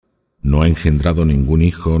No ha engendrado ningún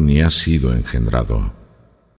hijo ni ha sido engendrado.